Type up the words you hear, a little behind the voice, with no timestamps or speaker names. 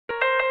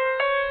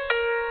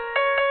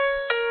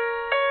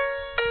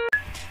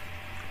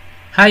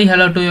Hi,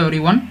 hello to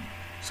everyone.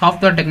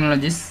 Software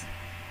technologies.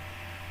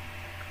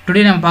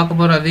 Today நம்ம பார்க்க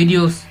போற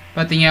வீடியோஸ்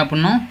பாத்தீங்க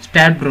அப்படினா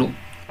Staadpro.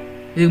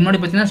 இதுக்கு முன்னாடி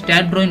பாத்தீங்கன்னா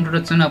Staadpro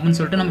introduction அப்படினு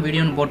சொல்லிட்டு நம்ம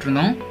வீடியோ ஒன்னு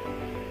போட்டுருந்தோம்.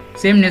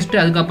 சேம் நெக்ஸ்ட்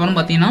அதுக்கு அப்புறம்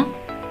பாத்தீங்கன்னா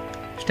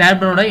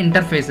Staadproட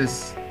இன்டர்ஃபேसेस.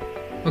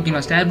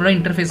 ஓகேவா? Staadpro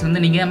இன்டர்ஃபேஸ்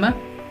வந்து நீங்க நம்ம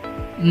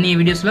இன்னி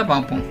வீடியோஸ்ல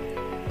பாப்போம்.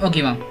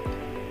 ஓகேவா?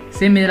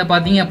 சேம் இதல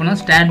பாத்தீங்க அப்படினா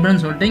Staadpro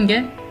னு சொல்லிட்டு இங்க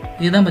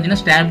இதுதான்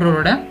பாத்தீங்கன்னா Staadpro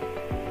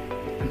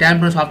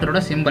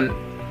சாஃப்ட்வேரோட symbol.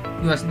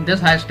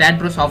 This has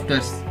Staadpro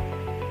softwares.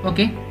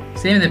 Okay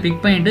same இதை பிக்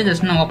பண்ணிட்டு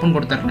ஜஸ்ட் நான் ஓப்பன்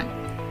கொடுத்துட்றேன்.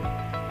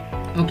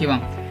 ஓகேவா?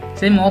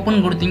 சேம் ஓப்பன்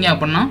கொடுத்தீங்க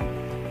அப்படின்னா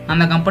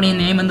அந்த கம்பெனி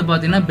நேம் வந்து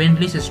பார்த்தீங்கன்னா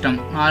பென்ட்லி சிஸ்டம்.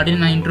 ஆல்ரெடி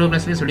நான் இன்ட்ரோ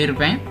ப்ளஸ்லேயே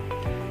சொல்லியிருப்பேன்.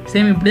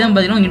 சேம் இப்படி தான்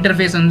பார்த்தீங்கன்னா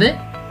இன்டர்ஃபேஸ் வந்து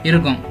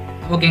இருக்கும்.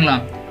 ஓகேங்களா?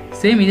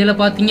 சேம் இதில்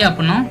பார்த்தீங்க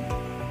அப்படின்னா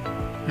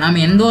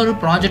நாம் எந்த ஒரு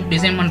ப்ராஜெக்ட்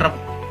டிசைன் பண்ணுற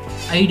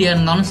ஐடியா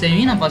இருந்தாலும்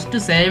சரி, நான்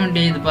ஃபஸ்ட்டு செய்ய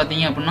வேண்டியது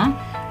பார்த்தீங்க அப்படின்னா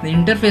இந்த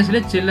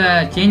இன்டர்ஃபேஸில்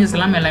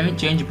எல்லாமே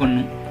சேஞ்ச்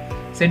பண்ணணும்.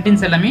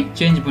 செட்டிங்ஸ் எல்லாமே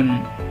சேஞ்ச்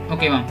பண்ணணும்.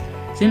 ஓகேவா?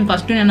 சேம்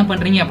ஃபஸ்ட்டு என்ன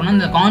பண்ணுறீங்க அப்படின்னா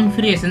இந்த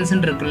கான்ஃபிகரேஷன்ஸ்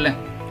இருக்குல்ல,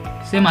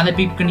 சேம் அதை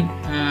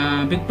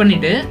பிக்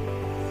பண்ணிவிட்டு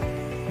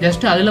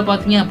ஜஸ்ட்டு அதில்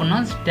பார்த்தீங்க அப்படின்னா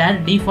ஸ்டாட்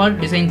டிஃபால்ட்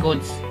டிசைன்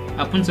கோட்ஸ்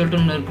அப்படின்னு சொல்லிட்டு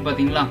ஒன்று இருக்குது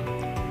பார்த்தீங்களா,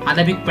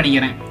 அதை பிக்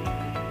பண்ணிக்கிறேன்.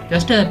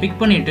 ஜஸ்ட்டு அதை பிக்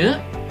பண்ணிவிட்டு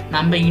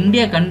நம்ம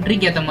இந்தியா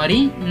கண்ட்ரிக்கு ஏற்ற மாதிரி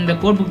இந்த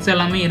கோட் புக்ஸ்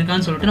எல்லாமே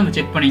இருக்கான்னு சொல்லிட்டு நம்ம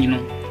செக்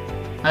பண்ணிக்கணும்.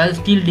 அதாவது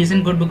ஸ்டீல்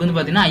டிசைன் கோட் புக் வந்து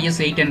பார்த்தீங்கன்னா IS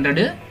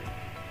 800,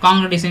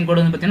 காங்கிரீட் டிசைன்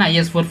கோட் வந்து பார்த்தீங்கன்னா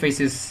IS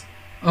 456.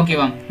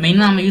 ஓகேவா?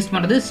 மெயினாக நம்ம யூஸ்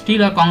பண்ணுறது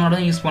ஸ்டீல் ஆர் காங்கிரீட்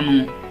தான் யூஸ்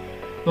பண்ணுவோம்.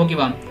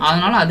 ஓகேவா?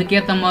 அதனால்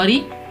அதுக்கேற்ற மாதிரி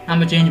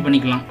நம்ம சேஞ்ச்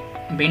பண்ணிக்கலாம்.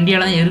 இப்போ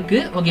இந்தியாவில் தான்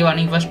இருக்குது. ஓகேவா?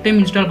 நீங்கள் ஃபஸ்ட் டைம்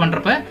இன்ஸ்டால்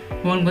பண்ணுறப்ப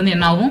உங்களுக்கு வந்து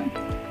என்ன ஆகும்,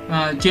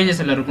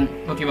 சேஞ்சஸ் எல்லாம் இருக்கும்.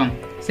 ஓகேவா?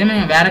 சேம்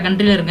வேறு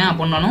கண்ட்ரியில் இருக்கேன்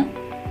அப்படின்னாலும்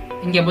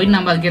இங்கே போய்ட்டு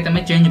நம்ம அதுக்கேற்ற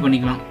மாதிரி சேஞ்ச்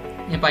பண்ணிக்கலாம்.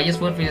 இப்போ IS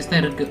 456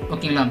 தான் இருக்குது.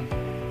 ஓகேங்களா?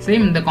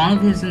 சேம் இந்த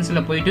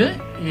கான்ஃபிகரேஷன்ஸில் போய்ட்டு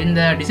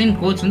இந்த டிசைன்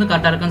கோட்ஸ் வந்து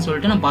கரெக்டாக இருக்கான்னு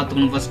சொல்லிட்டு நான்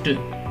பார்த்துக்கணும் ஃபஸ்ட்டு.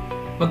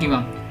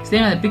 ஓகேவா?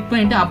 சேம் அதை பிக்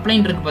பண்ணிவிட்டு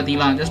அப்ளைன் இருக்குது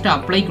பார்த்தீங்களா, ஜஸ்ட்டு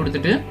அப்ளை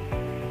கொடுத்துட்டு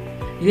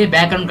இதே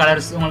பேக்ரவுண்ட்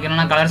கலர்ஸ் உங்களுக்கு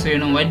என்னென்ன கலர்ஸ்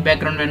வேணும், ஒயிட்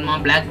பேக்ரவுண்ட் வேணுமா,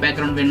 பிளாக்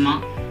பேக்ரவுண்ட் வேணுமா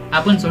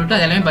அப்படின்னு சொல்லிட்டு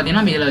அது எல்லாமே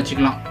பார்த்தீங்கன்னா நம்ம இதில்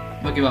வச்சுக்கலாம்.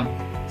 ஓகேவா?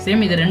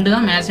 சேம் இது ரெண்டு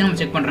தான் மேக்ஸிமம் நம்ம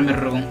செக் பண்ணுற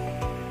மாதிரி இருக்கும்.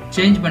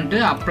 சேஞ்ச் பண்ணிட்டு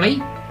அப்ளை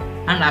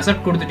அண்ட்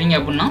அக்செப்ட் கொடுத்துட்டீங்க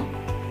அப்படின்னா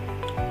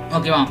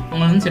ஓகேவா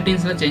உங்களுக்கு வந்து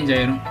செட்டிங்ஸில் சேஞ்ச்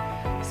ஆயிரும்.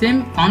 சேம்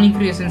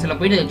கான்ஃபிகரேஷன்ஸில்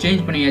போய்ட்டு அதை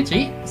சேஞ்ச் பண்ணியாச்சு.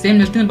 சேம்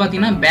நெக்ஸ்ட்டு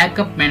பார்த்தீங்கன்னா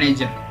பேக்கப்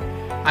மேனேஜர்,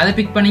 அதை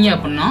பிக் பண்ணிங்க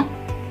அப்படின்னா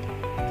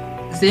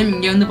சேம்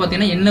இங்கே வந்து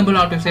பார்த்தீங்கன்னா என்னபிள்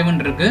ஆட்டோ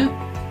சேவ்னு இருக்குது.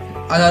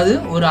 அதாவது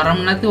ஒரு அரை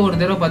மணி நேரத்துக்கு ஒரு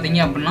தடவை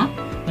பார்த்தீங்க அப்படின்னா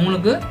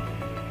உங்களுக்கு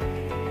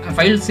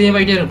ஃபைல் சேவ்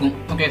ஆகிட்டே இருக்கும்.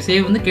 ஓகே,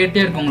 சேவ் வந்து கேட்டே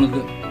இருக்கும்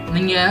உங்களுக்கு.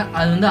 நீங்கள்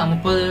அது வந்து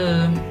 30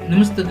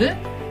 நிமிஷத்துக்கு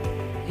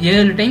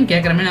 7 டைம்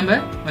கேட்குற மாதிரி நம்ம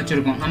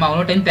வச்சுருக்கோம். நம்ம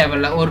அவ்வளோ டைம்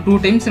தேவையில்லை, ஒரு 2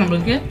 டைம்ஸ்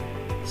நம்மளுக்கு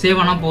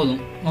சேவ் ஆனால் போதும்.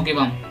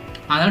 ஓகேவா?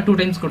 அதனால் 2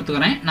 டைம்ஸ்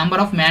கொடுத்துக்கிறேன்.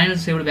 Number of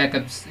manual saved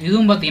backups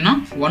இதுவும் பார்த்தீங்கன்னா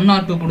 1 or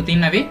 2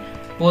 கொடுத்தீங்கன்னாவே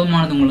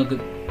போதுமானது உங்களுக்கு.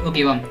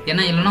 ஓகேவா?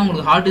 ஏன்னா இல்லைன்னா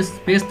உங்களுக்கு ஹார்ட் டிஸ்க்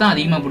ஸ்பேஸ் தான்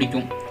அதிகமாக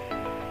பிடிக்கும்.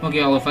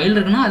 ஓகேவா? ஒரு ஃபைல்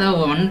இருக்குன்னா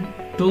அதாவது 1,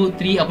 2,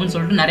 3 அப்படின்னு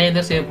சொல்லிட்டு நிறைய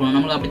இதை சேவ் பண்ணணும்.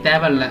 நம்மளுக்கு அப்படி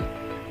தேவையில்லை.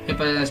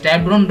 இப்போ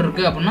Staadpro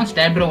இருக்குது அப்படின்னா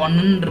Staadpro 1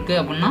 இருக்குது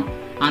அப்படின்னா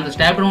அந்த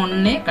Staadpro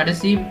 1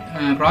 கடைசி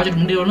ப்ராஜெக்ட்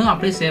முடியணும்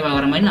அப்படியே சேவ்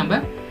ஆகிற மாதிரி நம்ம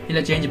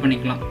இதில் சேஞ்ச்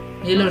பண்ணிக்கலாம்.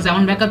 இதில் ஒரு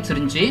 7 பேக்கப்ஸ்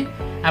இருந்துச்சு.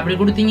 அப்படி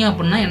கொடுத்தீங்க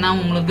அப்படின்னா என்ன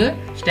உங்களுக்கு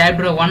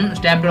Staadpro 1,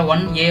 Staadpro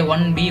 1A,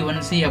 1B,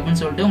 1C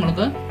அப்படின்னு சொல்லிட்டு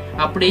உங்களுக்கு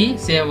அப்படியே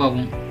சேவ்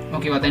ஆகும்.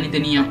 ஓகேவா?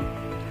 தனித்தனியாக.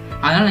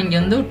 அதனால் இங்கே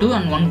வந்து 2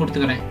 and 1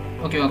 கொடுத்துக்கிறேன்.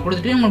 ஓகேவா?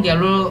 கொடுத்துட்டு உங்களுக்கு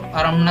எவ்வளோ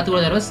அரை மணி நேரத்துக்கு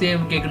ஒரு தடவை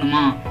சேவ்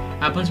கேட்கணுமா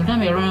அப்படின்னு சொல்லிட்டு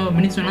நம்ம எவ்வளோ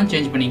மினிட்ஸ் வேணாலும்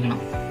சேஞ்ச்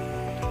பண்ணிக்கலாம்.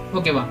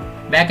 ஓகேவா?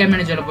 பேக்கப்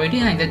மேனேஜரில் போய்ட்டு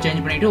நான் இதை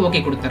சேஞ்ச் பண்ணிவிட்டு ஓகே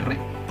கொடுத்துட்றேன்.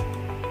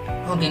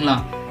 ஓகேங்களா?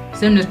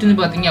 சேம் நெக்ஸ்ட் வந்து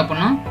பார்த்தீங்க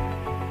அப்படின்னா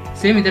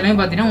சேம் இதெல்லாம்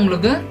பார்த்தீங்கன்னா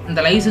உங்களுக்கு இந்த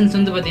லைசன்ஸ்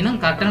வந்து பார்த்தீங்கன்னா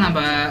கரெக்டாக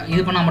நம்ம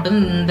இது பண்ணால்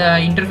மட்டும்தான் இந்த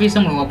இன்டர்ஃபேஸ்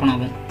உங்களுக்கு ஓப்பன்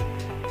ஆகும்.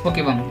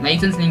 ஓகேவா?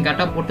 லைசன்ஸ் நீங்கள்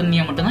கரெக்டாக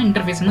போட்டுருந்தீங்க மட்டும்தான்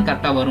இன்டர்ஃபேஸ் வந்து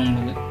கரெக்டாக வரும்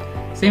உங்களுக்கு.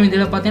 சேம்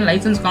இதில் பார்த்தீங்கன்னா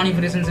லைசன்ஸ்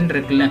கான்ஃபிகரேஷன்ஸ்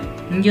இருக்குல்ல,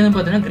 இங்கே வந்து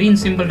பார்த்தீங்கன்னா க்ரீன்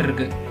சிம்பிள்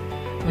இருக்குது.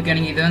 ஓகே,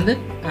 நீங்கள் இதை வந்து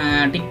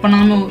டிக்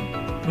பண்ணாமல்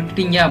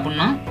விட்டுட்டீங்க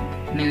அப்படின்னா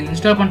நீங்கள்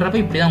இன்ஸ்டால்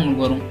பண்ணுறப்ப இப்படி தான்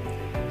உங்களுக்கு வரும்.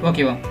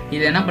 ஓகேவா?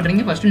 இது என்ன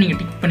பண்ணுறீங்க, ஃபஸ்ட்டு நீங்கள்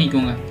டிக்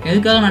பண்ணிக்கோங்க.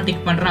 எதுக்காக நான்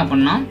டிக் பண்ணுறேன்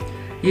அப்படின்னா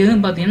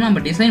இதுன்னு பார்த்தீங்கன்னா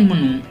நம்ம டிசைன்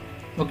பண்ணுவோம்.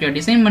 ஓகே,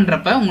 டிசைன்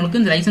பண்ணுறப்ப உங்களுக்கு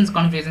இந்த லைசன்ஸ்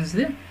கான்ஃபிகரேஷன்ஸ்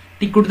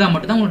டிக் கொடுத்தா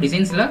மட்டும் தான் உங்களுக்கு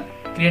டிசைன்ஸில்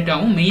க்ரியேட்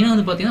ஆகும். மெயினாக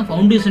வந்து பார்த்தீங்கன்னா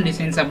ஃபவுண்டேஷன்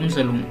டிசைன்ஸ் அப்படின்னு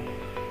சொல்லுவோம்.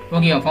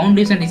 ஓகேவா?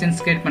 ஃபவுண்டேஷன்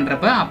டிசைன்ஸ் க்ரியேட்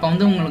பண்ணுறப்ப அப்போ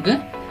வந்து உங்களுக்கு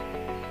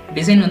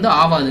டிசைன் வந்து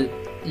ஆகாது.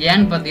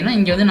 ஏன்னு பார்த்தீங்கன்னா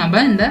இங்கே வந்து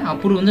நம்ம இந்த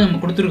அப்ரூவ் வந்து நம்ம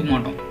கொடுத்துருக்க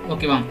மாட்டோம்.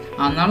 ஓகேவா?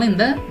 அதனால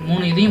இந்த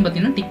 3 இதையும்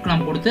பார்த்தீங்கன்னா டிக்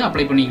நம்ம கொடுத்து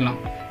அப்ளை பண்ணிக்கலாம்.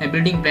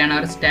 Building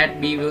planar,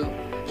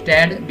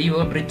 start PO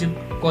bridge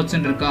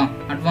கோட்ஸ்ன்னு இருக்கா,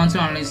 அட்வான்ஸ்டு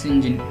அனலைஸ்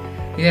இன்ஜின்,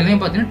 இதெல்லாமே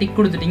பார்த்தீங்கன்னா டிக்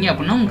கொடுத்துட்டீங்க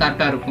அப்படின்னா உங்களுக்கு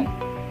கரெக்டாக இருக்கும்.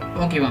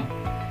 ஓகேவா?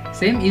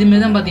 சேம்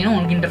இதுமாரி தான் பார்த்தீங்கன்னா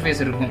உங்களுக்கு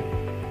இன்டர்ஃபேஸ் இருக்கும்.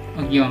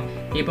 ஓகேவா?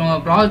 இப்போ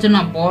ப்ராஜெக்ட்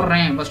நான்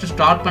போடுறேன், ஃபஸ்ட்டு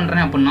ஸ்டார்ட்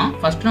பண்ணுறேன் அப்படின்னா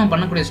ஃபஸ்ட்டு நான்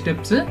பண்ணக்கூடிய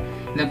ஸ்டெப்ஸு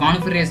இந்த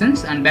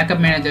configurations and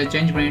backup manager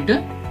change பண்ணிவிட்டு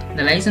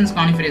இந்த லைசன்ஸ்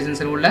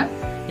கான்ஃபிகரேஷன்ஸ் உள்ள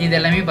இது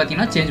எல்லாமே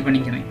பார்த்தீங்கன்னா சேஞ்ச்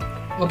பண்ணிக்கிறேன்.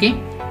 ஓகே,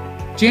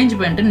 சேஞ்ச்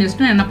பண்ணிட்டு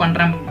நெக்ஸ்ட் நான் என்ன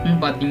பண்ணுறேன்னு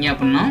பார்த்தீங்க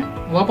அப்படின்னா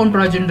ஓப்பன்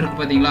ப்ராஜெக்ட்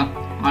இருக்குது பார்த்தீங்களா,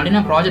 ஆல்ரெடி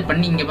நான் ப்ராஜெக்ட்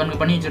பண்ணி இங்கே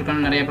பண்ணி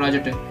வச்சுருக்கேன் நிறைய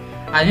ப்ராஜெக்ட்.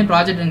 அதுவே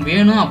ப்ராஜெக்ட் எனக்கு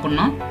வேணும்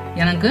அப்படின்னா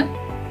எனக்கு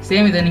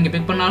சேம் இதை நீங்கள்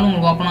பிக் பண்ணாலும்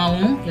உங்களுக்கு ஓப்பன்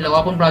ஆகும். இல்லை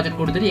ஓப்பன் ப்ராஜெக்ட்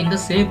கொடுத்துட்டு எங்கே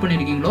சேவ்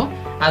பண்ணியிருக்கீங்களோ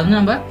அது வந்து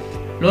நம்ம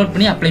லோட்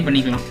பண்ணி அப்ளை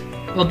பண்ணிக்கலாம்.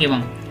 ஓகேவா?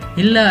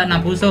 இல்லை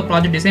நான் புதுசாக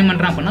ப்ராஜெக்ட் டிசைன்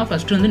பண்ணுறேன் அப்படின்னா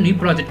ஃபஸ்ட்டு வந்து நியூ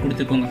ப்ராஜெக்ட்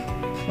கொடுத்துக்கோங்க.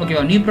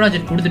 ஓகேவா. நியூ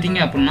ப்ராஜெக்ட் கொடுத்துட்டீங்க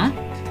அப்படின்னா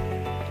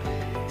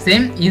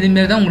சேம்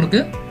இதுமாரி தான் உங்களுக்கு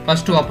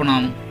ஃபஸ்ட்டு ஓப்பன்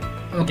ஆகும்.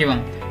 ஓகேவா.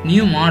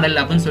 நியூ மாடல்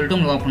அப்படின்னு சொல்லிட்டு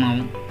உங்களுக்கு ஓப்பன்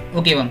ஆகும்.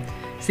 ஓகேவா.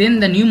 சேம்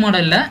இந்த நியூ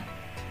மாடலில்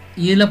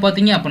இதில்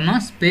பார்த்தீங்க அப்படின்னா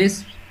space,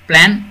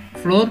 plan,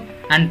 floor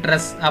and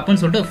dress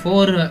அப்படின்னு சொல்லிட்டு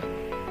 4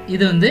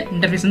 இது வந்து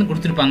இன்டர்ஃபேஸ் வந்து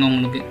கொடுத்துருப்பாங்க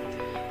உங்களுக்கு.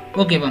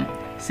 ஓகேவா.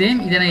 சேம்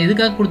இதை நான்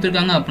எதுக்காக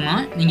கொடுத்துருக்காங்க அப்படின்னா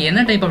நீங்கள் என்ன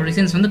டைப் ஆஃப்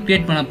டிசைன்ஸ் வந்து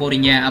க்ரியேட் பண்ண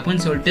போகிறீங்க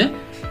அப்படின்னு சொல்லிட்டு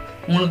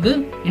உங்களுக்கு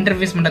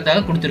இன்டர்ஃபேஸ்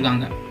பண்ணுறதுக்காக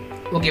கொடுத்துருக்காங்க.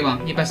 ஓகேவா.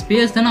 இப்போ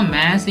ஸ்பேஸ் தான் நான்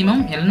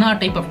மேக்ஸிமம் எல்லா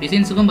டைப் ஆஃப்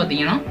டிசைன்ஸுக்கும்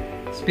பார்த்தீங்கன்னா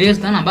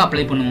ஸ்பேஸ் தான் நம்ம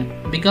அப்ளை பண்ணுவோம்.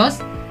 பிகாஸ்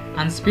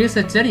அந்த ஸ்பேஸ்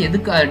ஸ்ட்ரக்சர்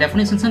எதுக்கு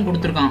டெஃபினேஷன்ஸும்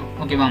கொடுத்துருக்கான்.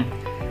 ஓகேவா.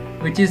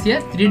 Which is a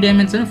 3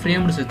 dimension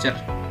framed structure.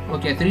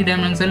 Okay, 3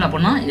 dimension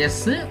அப்படின்னா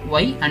எஸ்,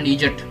 ஒய் அண்ட்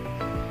இஜெட்.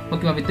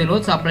 ஓகேவா. With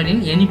loads applied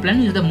in any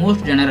plan is the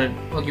most general.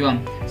 ஓகேவா.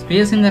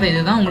 ஸ்பேஸுங்கிற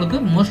இது தான் உங்களுக்கு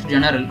மோஸ்ட்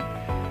ஜெனரல்.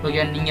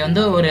 ஓகே, நீங்கள்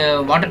வந்து ஒரு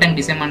வாட்டர் டேங்க்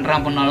டிசைன் பண்ணுறேன்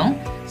அப்படின்னாலும்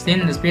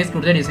சேம் இந்த ஸ்பேஸ்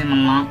கொடுத்தா டிசைன்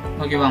பண்ணலாம்.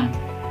 ஓகேவா.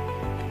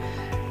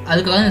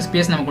 அதுக்காக இந்த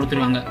ஸ்பேஸ் நம்ம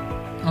கொடுத்துருவாங்க.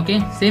 ஓகே.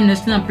 சேம்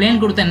நெக்ஸ்ட் நான்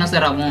பிளேன் கொடுத்தா என்ன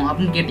சார் ஆகும்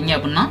அப்படின்னு கேட்டிங்க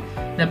அப்படின்னா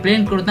இந்த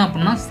பிளேன் கொடுத்தேன்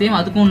அப்படின்னா சேம்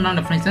அதுக்கும் உண்டான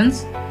டெஃபினேஷன்ஸ்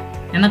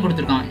என்ன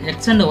கொடுத்துருக்கான்.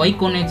 X and Y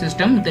coordinate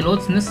system with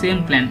loads இந்த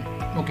சேம் பிளான்.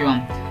 ஓகேவா.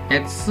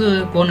 X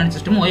coordinate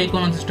system, Y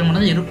coordinate system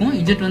வந்து இருக்கும்.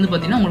 இஜெட் வந்து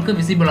பார்த்தீங்கன்னா உங்களுக்கு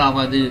விசிபிள்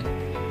ஆகாது.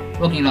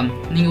 ஓகேங்களா.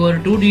 நீங்கள் ஒரு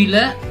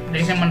 2Dயில்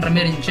டிசைன் பண்ணுற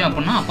மாதிரி இருந்துச்சு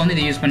அப்படின்னா அப்போ வந்து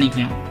இதை யூஸ்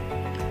பண்ணிக்கலாம்.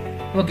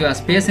 ஓகேவா.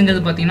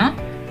 ஸ்பேஸுங்கிறது பார்த்தீங்கன்னா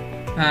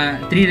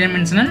 3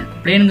 dimensional,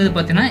 பிளேனுங்கிறது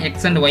பார்த்தீங்கன்னா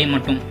எக்ஸ் அண்ட் ஒய்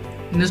மட்டும்.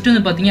 நெக்ஸ்ட்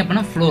வந்து பார்த்தீங்க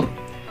அப்படின்னா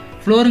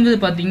ஃப்ளோருங்கிறது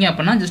பார்த்தீங்க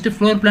அப்படின்னா ஜஸ்ட்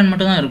ஃப்ளோர் பிளான்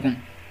மட்டும் தான் இருக்கும்.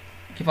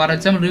 ஃபார்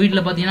எக்ஸாம்பிள்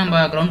வீட்டில் பார்த்தீங்கன்னா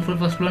நம்ம ground floor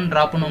first floor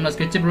drop பண்ணுவோம்,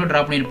 ஸ்கெட்ச் ஃப்ளோர்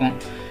ட்ராப் பண்ணியிருப்போம்.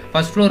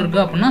 ஃபஸ்ட் ஃப்ளோர்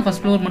இருக்குது அப்படின்னா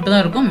ஃபஸ்ட் ஃப்ளோர் மட்டும்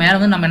தான் இருக்கும். மேலே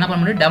வந்து நம்ம என்ன பண்ண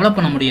முடியாது, டெவலப்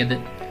பண்ண முடியாது.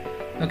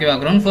 ஓகேவா.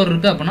 கிரவுண்ட் ஃப்ளோர்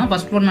இருக்குது அப்படின்னா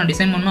ஃபஸ்ட் ஃப்ளோர் நான்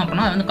டிசைன் பண்ணணும்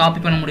அப்படின்னா அது வந்து காப்பி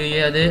பண்ண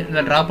முடியாது,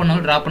 இல்லை ட்ராப்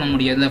பண்ண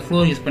முடியாது. இல்லை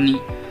ஃப்ளோர் யூஸ் பண்ணி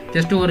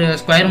ஜஸ்ட் ஒரு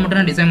ஸ்கொயர் மட்டும்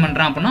நான் டிசைன்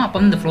பண்ணுறேன் அப்படின்னா அப்போ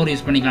வந்து இந்த ஃப்ளோர்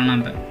யூஸ் பண்ணிக்கலாம்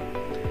நம்ம.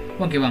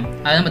 ஓகேவா.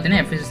 அதான்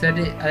பார்த்தீங்கன்னா FSZ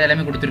அது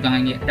எல்லாமே கொடுத்துருக்காங்க.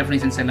 இங்கே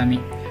டெஃபினேஷன்ஸ் எல்லாமே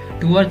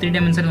 2 or 3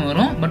 dimension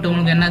வரும். பட்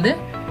உங்களுக்கு என்னது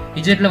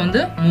இஜெட்டில் வந்து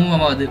மூவ்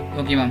ஆகாது.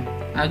 ஓகேவா.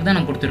 அதுக்கு தான்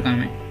நான்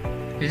கொடுத்துருக்காங்க.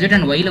 இஜெட்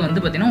அண்ட் ஒயில் வந்து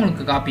பார்த்தீங்கன்னா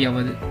உங்களுக்கு காப்பி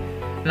ஆகாது.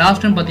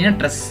 லாஸ்ட் ஒன் பார்த்தீங்கன்னா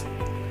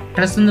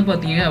ட்ரெஸ் வந்து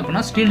பார்த்தீங்க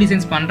அப்படின்னா ஸ்டீல்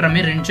டிசைன்ஸ் பண்ணுற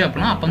மாதிரி இருந்துச்சு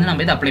அப்படின்னா அப்போ வந்து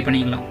நம்ம இதை அப்ளை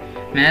பண்ணிக்கலாம்.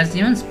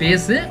 மேக்ஸிமம்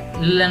ஸ்பேஸு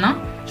இல்லைனா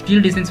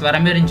ஸ்டீல் டிசைன்ஸ் வர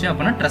மாதிரி இருந்துச்சு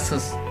அப்படின்னா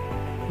ட்ரெஸ்ஸஸ்.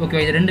 ஓகே,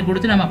 இது 2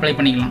 கொடுத்து நம்ம அப்ளை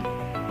பண்ணிக்கலாம்.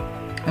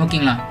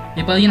 ஓகேங்களா.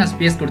 இப்போதைக்கு நான்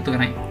ஸ்பேஸ்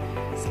கொடுத்துக்கிறேன்.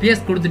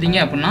 ஸ்பேஸ் கொடுத்துட்டீங்க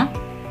அப்படின்னா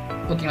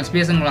ஓகேங்களா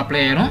ஸ்பேஸ் உங்களுக்கு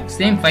அப்ளை ஆயிரும்.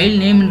 சேம் ஃபைல்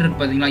நேம்னு இருக்குது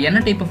பார்த்தீங்களா, என்ன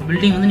டைப் ஆஃப்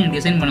பில்டிங் வந்து நீங்கள்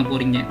டிசைன் பண்ண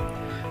போகிறீங்க.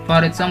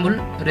 ஃபார் எக்ஸாம்பிள்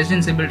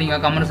ரெசிடென்சி பில்டிங்கா,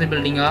 கமர்ஷியல்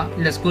பில்டிங்கா,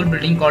 இல்லை ஸ்கூல்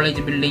பில்டிங், காலேஜ்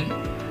பில்டிங்.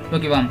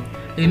 ஓகேவா.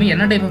 இதுமாதிரி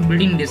என்ன டைப் ஆஃப்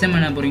பில்டிங் டிசைன்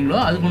பண்ண போகிறீங்களோ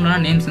அதுக்கு உண்டான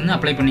நேம்ஸ் வந்து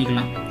அப்ளை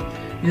பண்ணிக்கலாம்.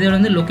 இதில்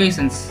வந்து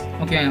லொக்கேஷன்ஸ்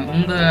ஓகே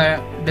உங்கள்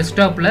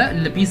டெஸ்க்டாப்பில்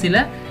இல்லை பிசியில்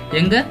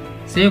எங்கே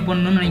சேவ்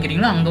பண்ணணும்னு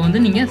நினைக்கிறீங்களோ அங்கே வந்து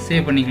நீங்கள்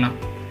சேவ் பண்ணிக்கலாம்.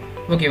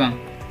 ஓகேவா.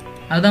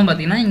 அதுதான்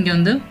பார்த்தீங்கன்னா இங்கே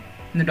வந்து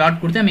இந்த டாட்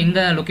கொடுத்து நம்ம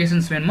எங்கே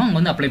லொக்கேஷன்ஸ் வேணுமோ அங்கே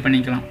வந்து அப்ளை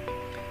பண்ணிக்கலாம்.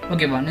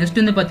 ஓகேவா. நெக்ஸ்ட்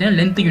வந்து பார்த்தீங்கன்னா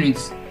லென்த்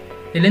யூனிட்ஸ்.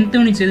 லென்த்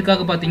யூனிட்ஸ்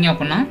எதுக்காக பார்த்தீங்க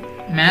அப்படின்னா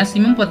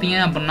மேக்ஸிமம் பார்த்தீங்க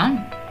அப்படின்னா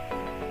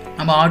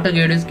நம்ம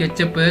ஆட்டோகேடு,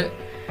 ஸ்கெட்சப்பு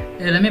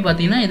எல்லாமே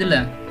பார்த்தீங்கன்னா இதில்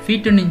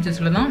ஃபீட் அண்ட்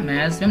இன்ச்சஸில் தான்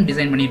மேக்ஸிமம்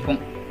டிசைன் பண்ணியிருப்போம்.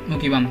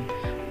 ஓகேவா.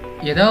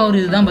 ஏதாவது ஒரு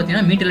இதுதான்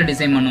பார்த்தீங்கன்னா மீட்டரில்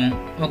டிசைன் பண்ணுவோம்.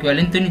 ஓகேவா.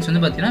 லென்த் யூனிட்ஸ்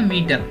வந்து பார்த்தீங்கன்னா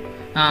மீட்டர்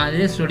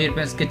அதே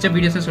சொல்லியிருப்பேன், ஸ்கெட்சப்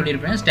வீடியோஸும்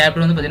சொல்லியிருப்பேன்.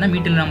 ஸ்டாட்ப்ரோ வந்து பார்த்தீங்கன்னா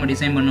மீட்டரில் நம்ம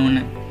டிசைன்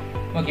பண்ணுவோன்னு.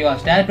 ஓகேவா.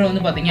 ஸ்டாட்ப்ரோ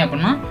வந்து பார்த்தீங்க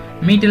அப்படின்னா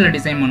மீட்டரில்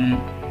டிசைன்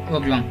பண்ணுவோம்.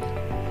 ஓகேவா.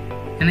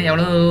 ஏன்னா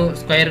எவ்வளோ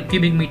ஸ்கொயர்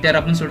கியூபிக் மீட்டர்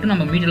அப்படின்னு சொல்லிட்டு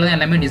நம்ம மீட்டரில் தான்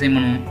எல்லாமே டிசைன்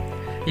பண்ணுவோம்.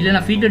 இல்லை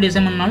நான் ஃபீட்டர்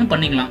டிசைன் பண்ணாலும்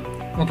பண்ணிக்கலாம்.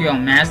 ஓகேவா.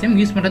 மேக்ஸிமம்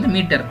யூஸ் பண்ணுறது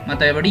மீட்டர்,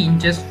 மற்றபடி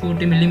இன்ச்சஸ்,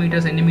 ஃபுட்,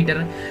 மில்லிமீட்டர்,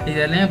 சென்டிமீட்டர் இது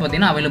எல்லாமே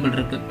பார்த்தீங்கன்னா அவைலபிள்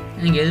இருக்குது.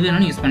 நீங்கள் எது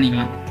வேணாலும் யூஸ்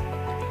பண்ணிக்கலாம்.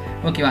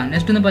 ஓகேவா.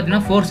 நெக்ஸ்ட் வந்து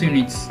பார்த்தீங்கன்னா ஃபோர்ஸ்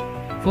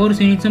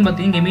யூனிட்ஸும்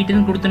பார்த்தீங்கன்னா இங்கே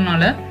மீட்டர்னு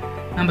கொடுத்தனால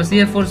நம்ம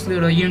சியர் ஃபோர்ஸ்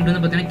யூனிட்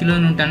வந்து பார்த்தீங்கன்னா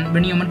kilonewton,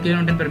 bending moment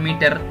kilonewton per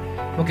metre.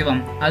 ஓகேவா.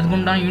 அதுக்கு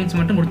உண்டான யூனிட்ஸ்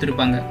மட்டும்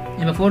கொடுத்துருப்பாங்க.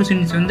 இப்போ ஃபோர்ஸ்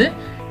யூனிட்ஸ் வந்து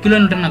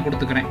கிலோநியூட்டன் நான்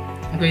கொடுத்துக்கிறேன்.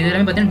 ஓகே, இது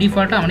எல்லாமே பார்த்தீங்கன்னா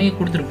டிஃபால்ட்டாக அவனே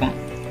கொடுத்துருப்பான்.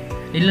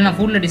 இல்லை நான்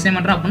ஃபுட்டில் டிசைன்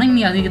பண்ணுறேன் அப்படின்னா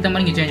நீங்கள் அதுக்கேற்ற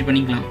மாதிரி இங்கே சேஞ்ச்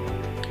பண்ணிக்கலாம்.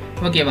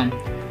 ஓகேவா.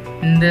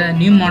 இந்த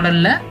நியூ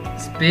மாடலில்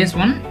space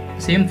 1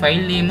 same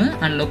file name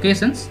and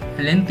locations,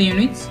 length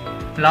units,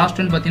 last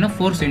one பார்த்தீங்கன்னா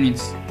ஃபோர்ஸ்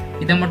யூனிட்ஸ்.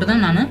 இதை மட்டும்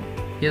தான் நான்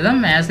இதுதான்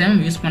மேக்ஸிமம்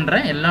யூஸ்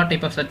பண்ணுறேன். எல்லா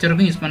டைப் ஆஃப்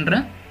ஸ்ட்ரக்சருக்கும் யூஸ்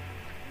பண்ணுறேன்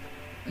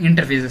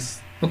இன்டர்ஃபேஸஸ்.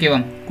 ஓகேவா.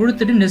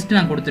 கொடுத்துட்டு நெக்ஸ்ட்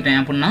நான் கொடுத்துட்டேன்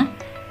அப்படின்னா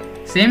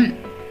சேம்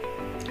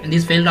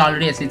திஸ் ஃபைல்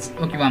ஆல்ரெடி எஸ்இட்ஸ்.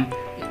 ஓகேவா.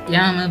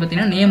 ஏன் வந்து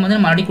பார்த்தீங்கன்னா நேம் வந்து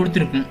நம்ம ஆல்ரெடி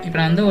கொடுத்துருக்கோம். இப்போ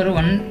நான் வந்து ஒரு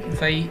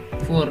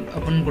 154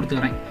 அப்படின்னு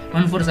கொடுத்துக்கிறேன்,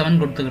 147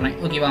 கொடுத்துக்கிறேன்.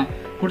 ஓகேவா.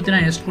 கொடுத்து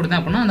நான் நெக்ஸ்ட் கொடுத்தேன்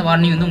அப்படின்னா அந்த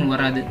வார்னிங் வந்து உங்களுக்கு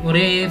வராது.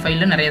 ஒரே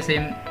ஃபைலில் நிறைய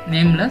சேம்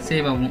நேமில்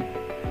சேவ் ஆகும்.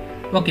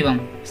 ஓகேவா.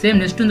 சேம்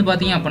நெக்ஸ்ட் வந்து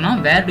பார்த்தீங்க அப்படின்னா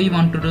வேர் to you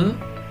want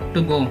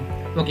to go.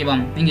 ஓகேவா.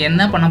 நீங்கள்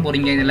என்ன பண்ண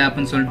போகிறீங்க இதில்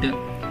அப்படின்னு சொல்லிட்டு.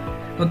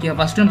 ஓகே,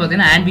 ஃபஸ்ட்டு வந்து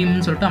பார்த்தீங்கன்னா ஆட்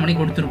பீம்னு சொல்லிட்டு அவனே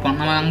கொடுத்துருப்பான்.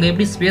 நம்ம அங்கே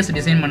எப்படி ஸ்பேஸ்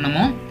டிசைன்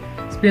பண்ணமோ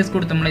ஸ்பேஸ்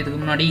கொடுத்தோம்ல இதுக்கு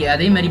முன்னாடி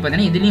அதே மாதிரி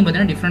பார்த்தீங்கன்னா இதுலேயும்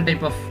பார்த்தீங்கன்னா டிஃப்ரெண்ட்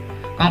டைப் ஆஃப்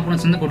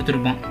காம்போனன்ட்ஸ் வந்து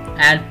கொடுத்துருப்பான்.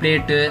 Add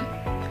plate,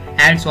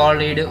 add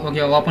solid,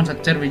 okay, open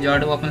structure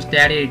விஜார்டு, open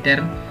start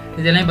editor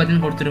இதெல்லாம்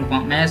பார்த்தீங்கன்னா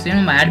கொடுத்துருப்பான். மேக்ஸிமம்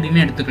நம்ம ஆட்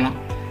பீமே எடுத்துக்கலாம்.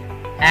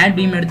 ஆட்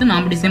பீம் எடுத்து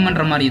நாம் டிசைன்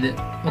பண்ணுற மாதிரி இது.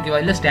 ஓகேவா.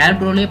 இல்லை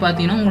ஸ்டாட்ப்ரோலேயே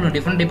பார்த்தீங்கன்னா உங்களுக்கு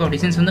டிஃப்ரெண்ட் டைப் ஆஃப்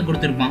டிசைன்ஸ் வந்து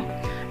கொடுத்துருப்பான்.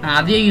 நான்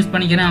அதையே யூஸ்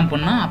பண்ணிக்கிறேன்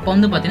அப்படின்னா அப்போ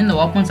வந்து பார்த்தீங்கன்னா இந்த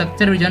ஓப்பன்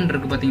ஸ்ட்ரக்சர் விஜார்டு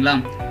இருக்குது பார்த்தீங்களா,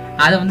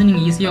 அதை வந்து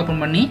நீங்கள் ஈஸியாக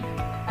ஓப்பன் பண்ணி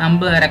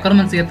நம்ம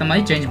ரெக்குவயர்மெண்ட்ஸ் ஏற்ற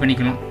மாதிரி சேஞ்ச்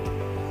பண்ணிக்கலாம்.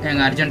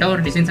 எங்கள் அர்ஜென்ட்டாக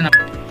ஒரு டிசைன்ஸ்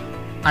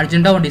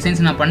அர்ஜென்ட்டாக ஒரு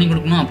டிசைன்ஸ் நான் பண்ணி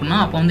கொடுக்கணும் அப்படின்னா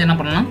அப்போ வந்து என்ன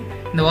பண்ணலாம்,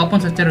 இந்த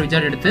ஓப்பன் ஸ்ட்ரக்சர்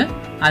விஜார்ட் எடுத்து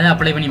அதை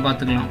அப்ளை பண்ணி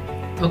பார்த்துக்கலாம்.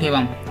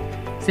 ஓகேவா.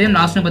 சேம்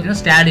லாஸ்ட்டு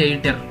பார்த்தீங்கன்னா ஸ்டாட்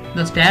எடிட்டர்.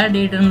 இந்த ஸ்டாட்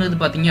எடிட்டருங்கிறது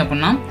பார்த்தீங்க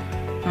அப்படின்னா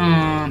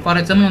ஃபார்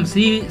எக்ஸாம்பிள் நம்ம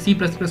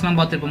C++லாம்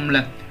பார்த்துருப்போம்ல,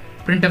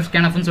 பிரிண்ட்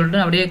ஸ்கேனஃப்னு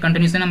சொல்லிட்டு அப்படியே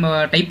கண்டினியூஸாக நம்ம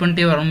டைப்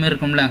பண்ணிட்டே வர மாதிரி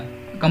இருக்கும்ல,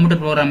 கம்ப்யூட்டர்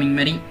ப்ரோக்ராமிங்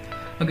மாதிரி.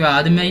 ஓகேவா.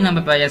 அதுமாரி நம்ம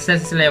இப்போ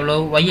SSL எவ்வளோ,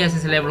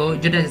 YSSL எவ்வளோ,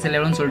 ZSL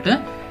எவ்வளோன்னு சொல்லிட்டு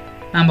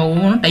நம்ம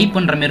ஒவ்வொன்றும் டைப்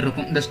பண்ணுற மாதிரி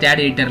இருக்கும் இந்த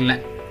ஸ்டாட் எடிட்டரில்.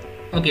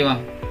 ஓகேவா.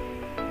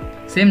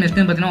 சேம்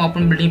நெக்ஸ்ட்டு பார்த்தீங்கன்னா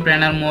ஓப்பன் பில்டிங்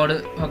பிளானர் மோடு.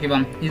 ஓகேவா.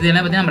 இது என்ன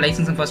பார்த்தீங்கன்னா நம்ம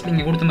லைசன்ஸ் ஃபஸ்ட்டு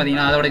இங்கே கொடுத்து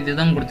பார்த்தீங்கன்னா அதோட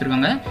இதுதான்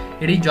கொடுத்துருக்காங்க,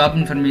 எடிட் ஜாப்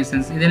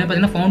இன்ஃபர்மேஷன்ஸ். இது என்ன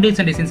பார்த்தீங்கன்னா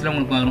ஃபவுண்டேஷன் டிசைன்ஸில்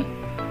உங்களுக்கு வரும்.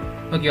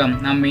 ஓகேவா.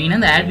 நம்ம மெயினாக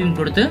இந்த ஆட் பீம்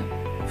கொடுத்து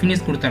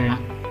ஃபினிஷ்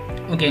கொடுத்துடலாம்.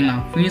 ஓகேங்களா.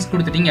 ஃபினிஷ்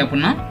கொடுத்துட்டீங்க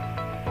அப்படின்னா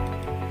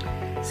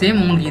சேம்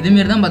உங்களுக்கு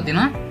இதுமாரி தான்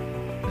பார்த்தீங்கன்னா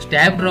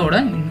ஸ்டாப்ரோட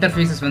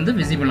இன்டர்ஃபேஸஸ் வந்து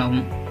விசிபிள்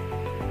ஆகும்.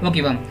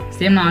 ஓகேவா.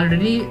 சேம் நான்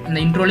ஆல்ரெடி இந்த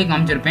இன்ட்ரோலேயே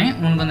காமிச்சிருப்பேன்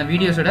உங்களுக்கு அந்த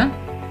வீடியோஸோட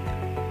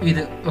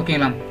இது.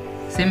 ஓகேங்களா.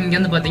 சேம் இங்கே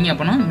வந்து பார்த்தீங்க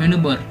அப்படின்னா மெனு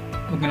பார்.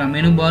 ஓகேங்களா.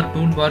 மெனு பார்,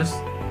 டூல் பார்ஸ்.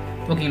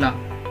 ஓகேங்களா.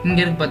 இங்கே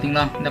இருக்குது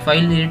பார்த்தீங்களா இந்த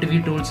ஃபைல்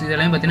எடிட் டூல்ஸ்,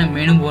 இதெல்லாம் பார்த்தீங்கன்னா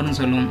மெனு பார்னு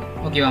சொல்லுவோம்.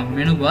 ஓகேவா.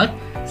 மெனு பார்.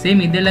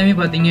 சேம் இது எல்லாமே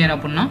பார்த்தீங்க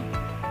அப்படின்னா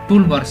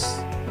டூல் பார்ஸ்.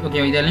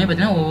 ஓகேவா. இது எல்லாமே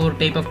பார்த்தீங்கன்னா ஒவ்வொரு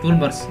டைப் ஆஃப் டூல்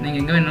பார்ஸ் நீங்கள்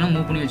எங்கே வேணாலும்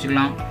மூவ் பண்ணி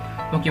வச்சுக்கலாம்.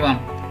 ஓகேவா.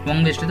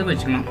 உங்கள் இஷ்டத்துக்கு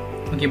வச்சுக்கலாம்.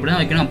 ஓகே. இப்படி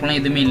தான் வைக்கணும், அப்போலாம்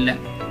எதுவுமே இல்லை.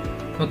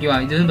 ஓகேவா.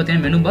 இது வந்து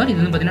பார்த்தீங்கன்னா மெனு பார், இது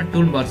வந்து பார்த்தீங்கன்னா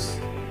டூல் பார்ஸ்.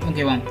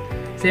 ஓகேவா.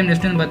 சேம்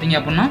நெக்ஸ்ட் வந்து பார்த்தீங்க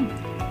அப்படின்னா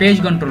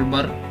பேஜ் கண்ட்ரோல்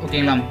பார்.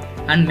 ஓகேங்களா.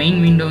 அண்ட் மெயின்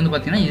விண்டோ வந்து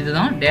பார்த்தீங்கன்னா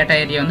இதுதான் டேட்டா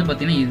ஏரியா வந்து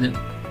பார்த்தீங்கன்னா இது.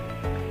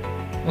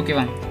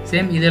 ஓகேவா.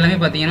 சேம் இது எல்லாமே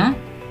பார்த்தீங்கன்னா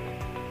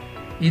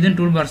இது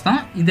டூல் பார்ஸ் தான்.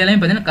 இது எல்லாமே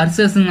பார்த்தீங்கன்னா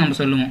கர்சர்ஸ்ன்னு நம்ம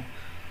சொல்லுவோம்.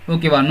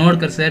 ஓகேவா. Note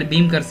cursor,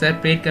 beam cursor,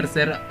 plate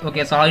cursor,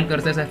 okay, solid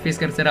cursor, surface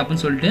cursor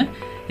அப்படின்னு சொல்லிட்டு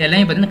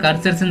எல்லாமே பார்த்தீங்கன்னா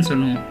கர்சர்ஸ்ன்னு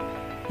சொல்லுவோம்.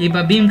 இப்போ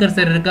பீம்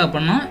கர்சர் இருக்குது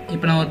அப்படின்னா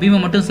இப்போ நான் ஒரு பீமை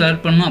மட்டும்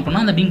செலக்ட் பண்ணணும்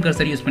அப்படின்னா அந்த பீம்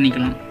கர்சர் யூஸ்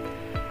பண்ணிக்கலாம்.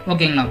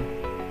 ஓகேங்களா.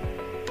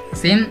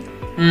 சேம்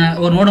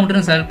ஒரு நோடை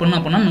மட்டும் செலக்ட் பண்ணணும்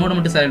அப்படின்னா நோடை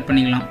மட்டும் செலக்ட்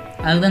பண்ணிக்கலாம்.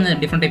 அதுதான் இந்த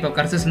டிஃப்ரெண்ட் டைப் ஆஃப்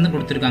கர்சர்ஸ் வந்து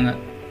கொடுத்துருக்காங்க.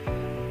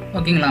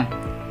 ஓகேங்களா.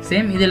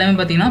 சேம் இது எல்லாமே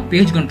பார்த்தீங்கன்னா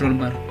பேஜ் கண்ட்ரோல்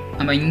பார்.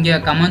 நம்ம இங்கே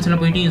கமெண்ட்ஸில்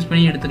போய்ட்டு யூஸ்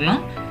பண்ணி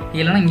எடுத்துக்கலாம்.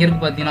 இல்லைனா இங்கே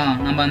இருக்குது பார்த்தீங்கன்னா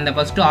நம்ம அந்த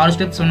ஃபஸ்ட்டு 6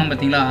 ஸ்டெப்ஸ் சொன்னோம்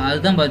பார்த்தீங்களா,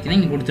 அதுதான் பார்த்தீங்கன்னா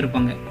இங்கே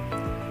கொடுத்துருப்பாங்க.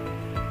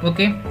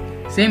 ஓகே.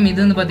 சேம் இது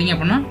வந்து பார்த்தீங்க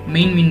அப்படின்னா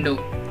மெயின் விண்டோ.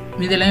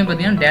 இது எல்லாமே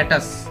பார்த்தீங்கன்னா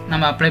டேட்டாஸ்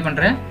நம்ம அப்ளை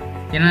பண்ணுற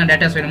என்னென்ன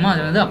டேட்டாஸ் வேணுமோ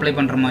அதை வந்து அப்ளை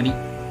பண்ணுற மாதிரி.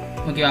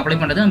 ஓகே. அப்ளை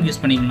பண்ணுறது நம்ம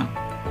யூஸ் பண்ணிக்கலாம்.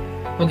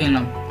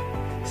 ஓகேங்களா.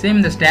 சேம்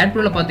இந்த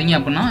ஸ்டாட்ப்ரோவில் பார்த்தீங்க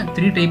அப்படின்னா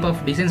 3 டைப்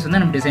ஆஃப் டிசைன்ஸ் வந்து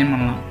நம்ம டிசைன்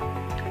பண்ணலாம்.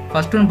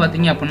 ஃபஸ்ட் ஒன்று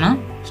பார்த்தீங்க அப்படின்னா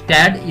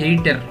ஸ்டாட்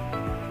எடிட்டர்.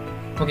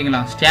 ஓகேங்களா.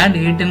 ஸ்டாட்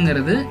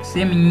எடிட்டருங்கிறது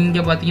சேம்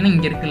இங்கே பார்த்தீங்கன்னா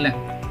இங்கே இருக்குல்ல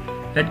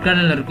ரெட்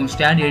கலரில் இருக்கும்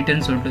ஸ்டாட்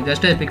எடிட்டர்னு சொல்லிட்டு,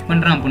 ஜஸ்ட் அதை பிக்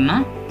பண்ணுறேன் அப்படின்னா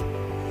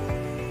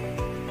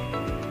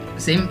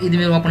சேம்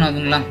இதுவே ஓப்பன்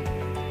ஆகுங்களா.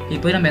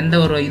 இப்போ நம்ம எந்த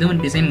ஒரு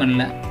இதுவும் டிசைன்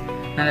பண்ணல,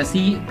 நான்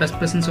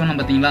C++ன்னு சொன்னேன்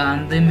பார்த்தீங்களா,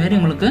 அந்தமாரி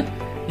உங்களுக்கு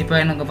இப்போ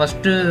எனக்கு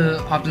ஃபஸ்ட்டு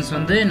ஆப்ஷன்ஸ்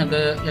வந்து எனக்கு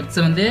எக்ஸ்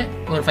வந்து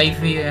ஒரு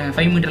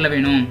 5 மீட்டரில்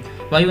வேணும்,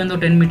 Y வந்து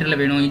ஒரு 10 மீட்டரில்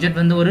வேணும், Z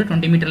வந்து ஒரு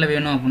 20 மீட்டரில்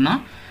வேணும் அப்படின்னா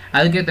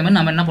அதுக்கேற்ற மாதிரி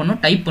நம்ம என்ன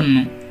பண்ணணும், டைப்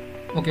பண்ணணும்.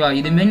 ஓகேவா.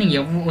 இதுமாரி நீங்கள்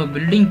எவ்வளோ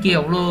பில்டிங்க்கு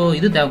எவ்வளோ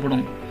இது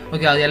தேவைப்படும்.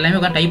 ஓகே. அது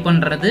எல்லாமே டைப்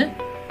பண்ணுறது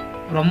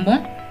ரொம்ப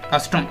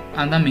கஷ்டம்,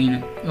 அதுதான் மெயின்.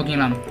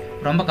 ஓகேங்களா.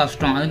 ரொம்ப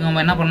கஷ்டம். அதுக்கு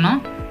நம்ம என்ன பண்ணால்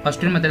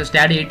first method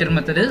start editor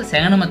method,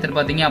 second method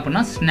பார்த்தீங்க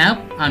அப்படின்னா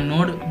snap and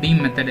note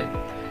beam method.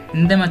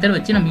 இந்த மெத்தட்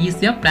வச்சு நம்ம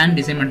ஈஸியாக பிளான்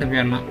டிசைன் பண்ணிட்டு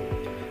போயிடலாம்.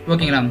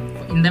 ஓகேங்களா.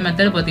 இந்த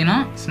மெத்தட் பார்த்தீங்கன்னா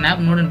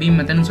ஸ்னாப் நோட் அண்ட் பீம்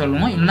மெத்தட்னு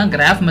சொல்லுவோம், இல்லைனா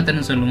கிராஃப்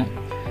மெத்தட்னு சொல்லுவோம்.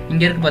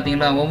 இங்கே இருக்குது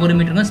பார்த்தீங்களா ஒவ்வொரு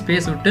மீட்டருக்கும்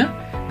ஸ்பேஸ் விட்டு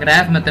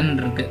கிராஃப்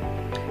மெத்தட்னு இருக்குது.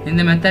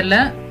 இந்த மெத்தடில்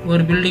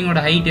ஒரு பில்டிங்கோட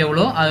ஹைட்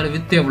எவ்வளோ, அதோட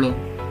வித் எவ்வளோ,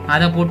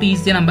 அதை போட்டு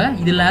ஈஸியாக நம்ம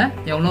இதில்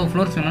எவ்வளோ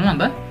ஃப்ளோர்ஸ் வேணாலும்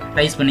நம்ம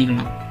ரைஸ்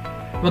பண்ணிக்கலாம்.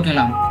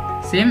 ஓகேங்களா.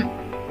 சேம்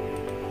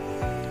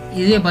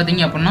இதே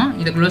பார்த்தீங்க அப்படின்னா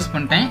இதை க்ளோஸ்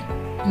பண்ணிட்டேன்.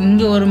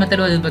 இங்கே ஒரு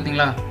மெத்தட் வருது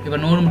பார்த்தீங்களா, இப்போ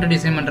நோடு மட்டும்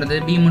டிசைன் பண்ணுறது,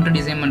 பீம் மட்டும்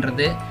டிசைன்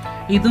பண்ணுறது.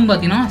 இதுவும்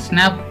பார்த்தீங்கன்னா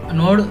ஸ்னாப்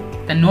நோடு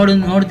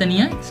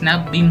தனியாக,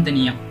 ஸ்னாப் பீம்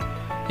தனியாக.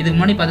 இதுக்கு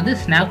முன்னாடி பார்த்தது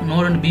snap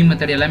note and beam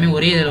method எல்லாமே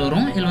ஒரே இதில்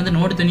வரும். இதில் வந்து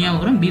நோடு தனியாக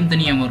வரும், பீம்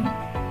தனியாக வரும்.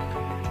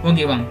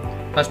 ஓகேவா.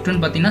 ஃபர்ஸ்ட்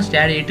ஒன்று பார்த்தீங்கன்னா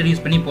ஸ்டாட் எடிட்டர்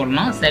யூஸ் பண்ணி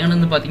போடலாம். செகண்ட்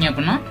வந்து பார்த்தீங்க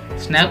அப்படின்னா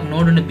snap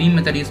note and beam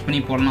method use பண்ணி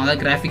போடலாம்,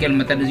 அதாவது கிராஃபிக்கல்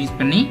மெத்தட் யூஸ்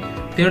பண்ணி.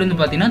 தேர்ட் வந்து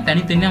பார்த்தீங்கன்னா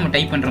தனித்தனியாக நம்ம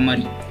டைப் பண்ணுற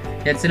மாதிரி.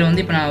 எக்ஸில்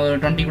வந்து இப்போ நான் ஒரு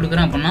 20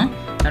 கொடுக்குறேன் அப்படின்னா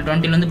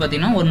 20 வந்து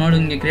பார்த்தீங்கன்னா ஒரு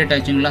நோடு இங்கே கிரியேட்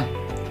ஆச்சுங்களா.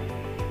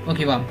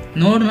 ஓகேவா.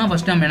 நோடுனா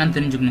ஃபஸ்ட்டு நம்ம என்னன்னு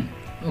தெரிஞ்சுக்கணும்.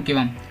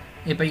 ஓகேவா.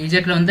 இப்போ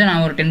இஜெட்டில் வந்து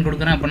நான் ஒரு 10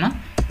 கொடுக்குறேன் அப்படின்னா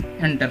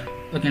என்டர்.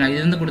 ஓகேங்களா.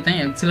 இது வந்து கொடுத்தேன்,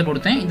 எக்ஸில்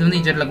கொடுத்தேன், இது வந்து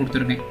இஜெட்டில்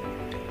கொடுத்துருக்கேன்.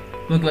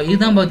 ஓகேவா.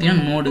 இதுதான்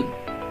பார்த்தீங்கன்னா நோடு.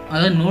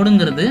 அதாவது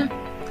நோடுங்கிறது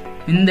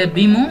இந்த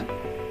பீமும்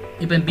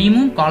இப்போ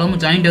பீமும் காலமும்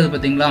ஜாயிண்ட் ஆகுது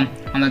பார்த்தீங்களா,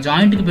 அந்த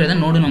ஜாயிண்ட்டுக்கு பேர்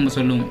தான் நோடு நம்ம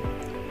சொல்லுவோம்.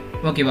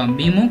 ஓகேவா.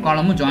 பீமும்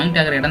காலமும் ஜாயிண்ட்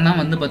ஆகிற இடம் தான்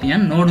வந்து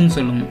பார்த்தீங்கன்னா நோடுன்னு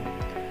சொல்லுவோம்.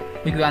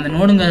 ஓகேவா. அந்த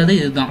நோடுங்கிறது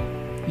இதுதான்.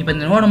 இப்போ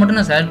இந்த நோடை மட்டும்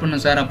நான் செலக்ட்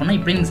பண்ணேன் சார் அப்படின்னா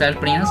இப்படி நீங்கள்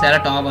செலக்ட் பண்ணிங்கன்னா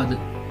செலக்ட் ஆகாது.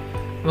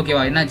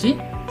 ஓகேவா. என்னாச்சு,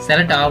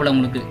 செலக்ட் ஆகலை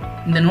உங்களுக்கு.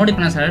 இந்த நோடு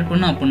இப்போ நான் செலக்ட்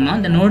பண்ணேன் அப்படின்னா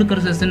இந்த நோடு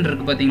கர்சர்ஸ்ன்னு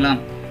இருக்குது பார்த்தீங்களா,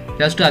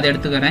 ஜஸ்ட்டு அதை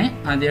எடுத்துக்கிறேன்.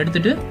 அதை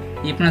எடுத்துகிட்டு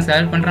இப்போ நான்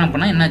செலக்ட் பண்ணுறேன்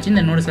அப்படின்னா என்னாச்சு,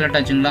 இந்த நோடு செலக்ட்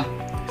ஆச்சுங்களா.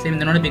 சரி,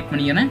 இந்த நோடு பிக்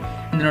பண்ணிக்கிறேன்,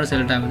 இந்த நோடு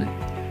செலக்ட் ஆகுது.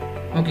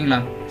 ஓகேங்களா.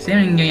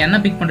 சேம் இங்கே என்ன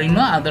பிக்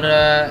பண்ணுறீங்களோ அதோட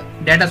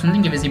டேட்டாஸ் வந்து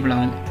இங்கே விசிபிள்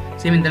ஆகும்.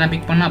 சேம் இந்த நான்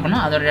பிக் பண்ணேன் அப்படின்னா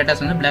அதோட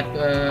டேட்டாஸ் வந்து பிளாக்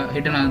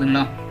ஹிட்டன்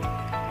ஆகுதுங்களா.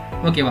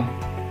 ஓகேவா.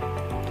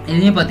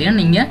 இதையும் பார்த்தீங்கன்னா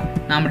நீங்கள்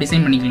நாம்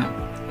டிசைன் பண்ணிக்கலாம்.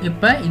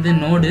 இப்போ இது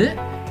நோடு,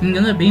 இங்கே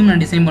வந்து பீம்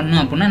நான் டிசைன்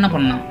பண்ணணும் அப்படின்னா என்ன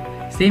பண்ணலாம்,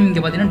 சேம்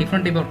இங்கே பார்த்தீங்கன்னா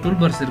different type of tool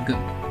parse இருக்குது.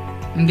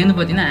 இங்கேருந்து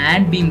பார்த்தீங்கன்னா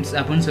ஆட் பீம்ஸ்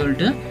அப்படின்னு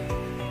சொல்லிட்டு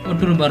ஒரு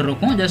டூல் பார்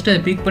இருக்கும். ஜஸ்ட் அதை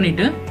பிக்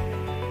பண்ணிவிட்டு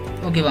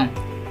ஓகேவா,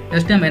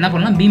 ஜஸ்ட் நம்ம என்ன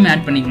பண்ணலாம், பீம்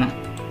ஆட் பண்ணிக்கலாம்.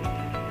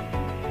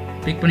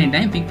 பிக்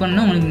பண்ணிட்டேன். பிக்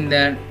பண்ணால் உங்களுக்கு இந்த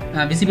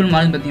விசிபிள்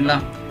மாதிரி பார்த்தீங்களா,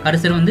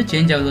 கர்சர் வந்து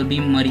சேஞ்ச் ஆகுது ஒரு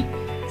பீம் மாதிரி.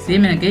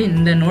 சேம் எனக்கு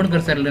இந்த நோடு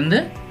கர்சர்லேருந்து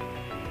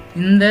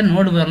இந்த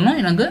நோடு வரணும்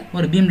எனக்கு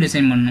ஒரு பீம்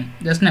டிசைன் பண்ணணும்.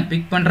 ஜஸ்ட் நான்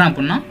பிக் பண்ணுறேன்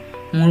அப்படின்னா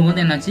உங்களுக்கு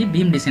வந்து என்னாச்சு,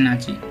 பீம் டிசைன்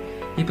ஆச்சு.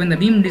 இப்போ இந்த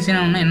பீம் டிசைன்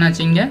ஆகணும்னா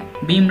என்னாச்சு, இங்கே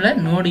பீமில்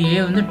நோடு ஏ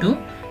வந்து 2,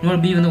 நோடு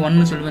பி வந்து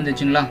 1ன்னு சொல்லி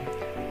வந்துச்சுங்களா.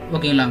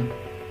 ஓகேங்களா.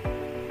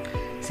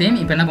 சேம்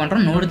இப்போ என்ன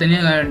பண்ணுறோம், நோடு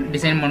தனியாக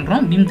டிசைன்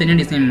பண்ணுறோம், பீம் தனியாக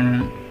டிசைன்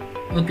பண்ணணும்.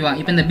 ஓகேவா.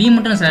 இப்போ இந்த பீம்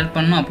மட்டும் செலக்ட்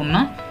பண்ணணும்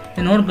அப்படின்னா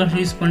இந்த நோடு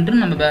கர்சர் யூஸ் பண்ணிட்டு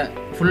நம்ம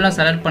ஃபுல்லாக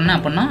செலக்ட் பண்ணேன்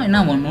அப்படின்னா என்ன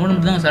ஆகும், நோடு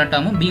மட்டும் தான் செலக்ட்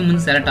ஆகும், பீம்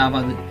வந்து செலக்ட்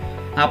ஆகாது.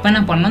 அப்போ என்ன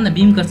பண்ணலாம், இந்த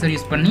பீம் கர்சர்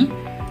யூஸ் பண்ணி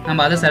நம்ம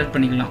அதை செலக்ட்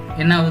பண்ணிக்கலாம்.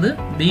 என்ன ஆகுது,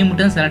 பீம்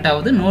மட்டும் செலக்ட்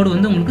ஆகுது, நோடு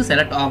வந்து உங்களுக்கு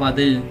செலக்ட்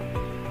ஆகாது.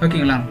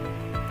 ஓகேங்களா.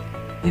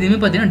 இதுவுமே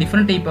பார்த்தீங்கன்னா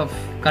டிஃப்ரெண்ட் டைப் ஆஃப்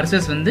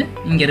கர்சர்ஸ் வந்து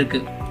இங்கே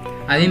இருக்குது.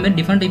 அதேமாதிரி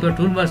different type of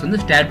tool parse வந்து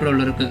ஸ்டாட்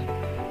ப்ரோவில் இருக்குது.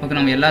 ஓகே,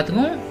 நம்ம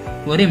எல்லாத்துக்கும்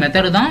ஒரே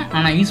மெத்தடு தான்,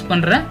 ஆனால் யூஸ்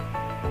பண்ணுற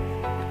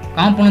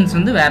காம்போனன்ட்ஸ்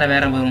வந்து வேறு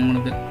வரும்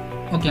உங்களுக்கு.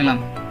 ஓகேங்களா.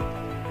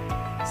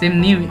 சேம்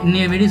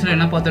இன்னைய வீடியோஸில்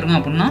என்ன பார்த்துருக்கோம்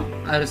அப்படின்னா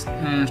அது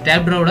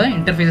ஸ்டாட் ப்ரோவோட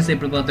இன்டர்ஃபேஸஸ்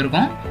எப்படி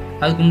பார்த்துருக்கோம்,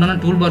 அதுக்கு உண்டான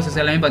டூல் பார்ஸஸ்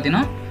எல்லாமே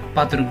பார்த்தீங்கன்னா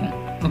பார்த்துருக்கோம்.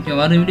 ஓகே,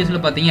 வரும்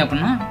வீடியோஸில் பார்த்தீங்க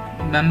அப்படின்னா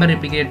மெம்பர்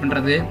எப்படி கிரியேட்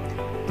பண்ணுறது,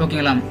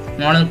 ஓகேங்களா,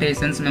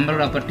 மாடல்டைசன்ஸ், மெம்பர்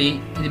ப்ராப்பர்ட்டி,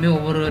 இதுமாரி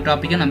ஒவ்வொரு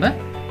டாப்பிக்கும் நம்ம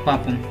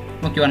பார்ப்போம்.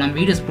 ஓகேவா. நம்ம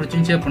வீடியோஸ்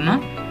பிடிச்சிருந்துச்சி அப்படின்னா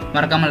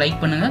மறக்காமல் லைக்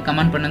பண்ணுங்கள்,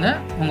 கமெண்ட் பண்ணுங்கள்,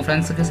 உங்கள்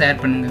ஃப்ரெண்ட்ஸுக்கு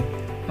ஷேர் பண்ணுங்கள்.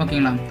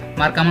 ஓகேங்களா.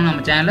 மறக்காமல்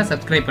நம்ம சேனலை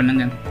சப்ஸ்கிரைப்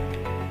பண்ணுங்கள்.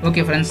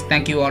 Okay friends,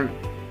 thank you all.